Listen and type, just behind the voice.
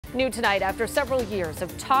New tonight, after several years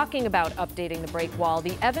of talking about updating the break wall,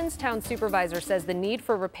 the Evans Town Supervisor says the need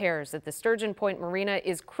for repairs at the Sturgeon Point Marina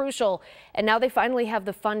is crucial, and now they finally have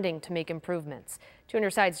the funding to make improvements. 2 on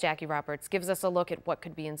your side's Jackie Roberts gives us a look at what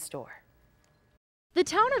could be in store. The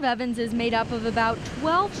town of Evans is made up of about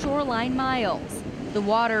 12 shoreline miles, the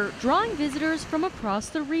water drawing visitors from across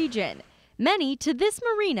the region, many to this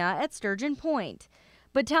marina at Sturgeon Point.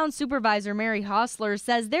 But Town Supervisor Mary Hostler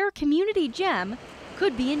says their community gem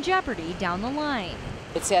could be in jeopardy down the line.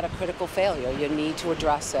 It's at a critical failure. You need to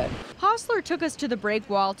address it. Hostler took us to the break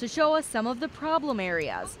wall to show us some of the problem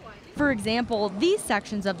areas. For example, these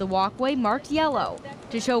sections of the walkway marked yellow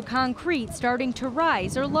to show concrete starting to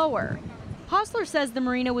rise or lower. Hostler says the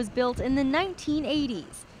marina was built in the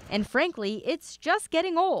 1980s, and frankly, it's just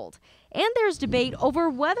getting old. And there's debate over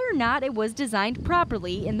whether or not it was designed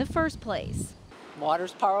properly in the first place.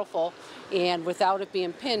 Water's powerful, and without it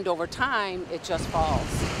being pinned over time, it just falls.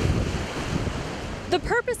 The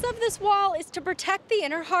purpose of this wall is to protect the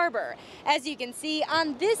inner harbor. As you can see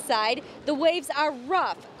on this side, the waves are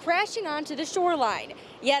rough, crashing onto the shoreline.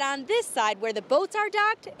 Yet on this side, where the boats are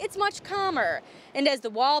docked, it's much calmer. And as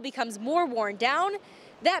the wall becomes more worn down,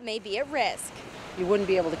 that may be at risk. You wouldn't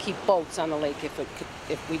be able to keep boats on the lake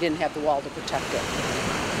if we didn't have the wall to protect it.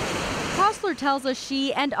 Hostler tells us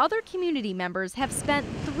she and other community members have spent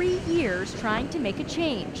 3 years trying to make a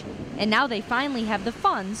change, and now they finally have the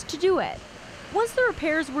funds to do it. Once the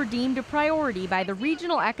repairs were deemed a priority by the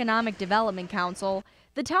Regional Economic Development Council,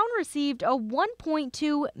 the town received a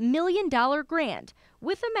 $1.2 million grant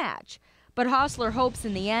with a match. But Hostler hopes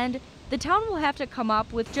in the end, the town will have to come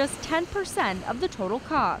up with just 10% of the total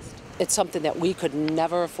cost. It's something that we could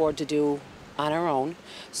never afford to do on our own,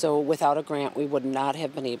 so without a grant we would not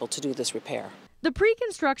have been able to do this repair. The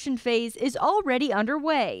pre-construction phase is already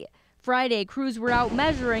underway. Friday, crews were out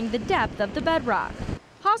measuring the depth of the bedrock.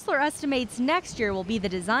 Hostler estimates next year will be the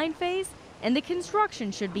design phase, and the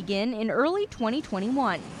construction should begin in early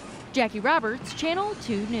 2021. Jackie Roberts, Channel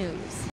 2 News.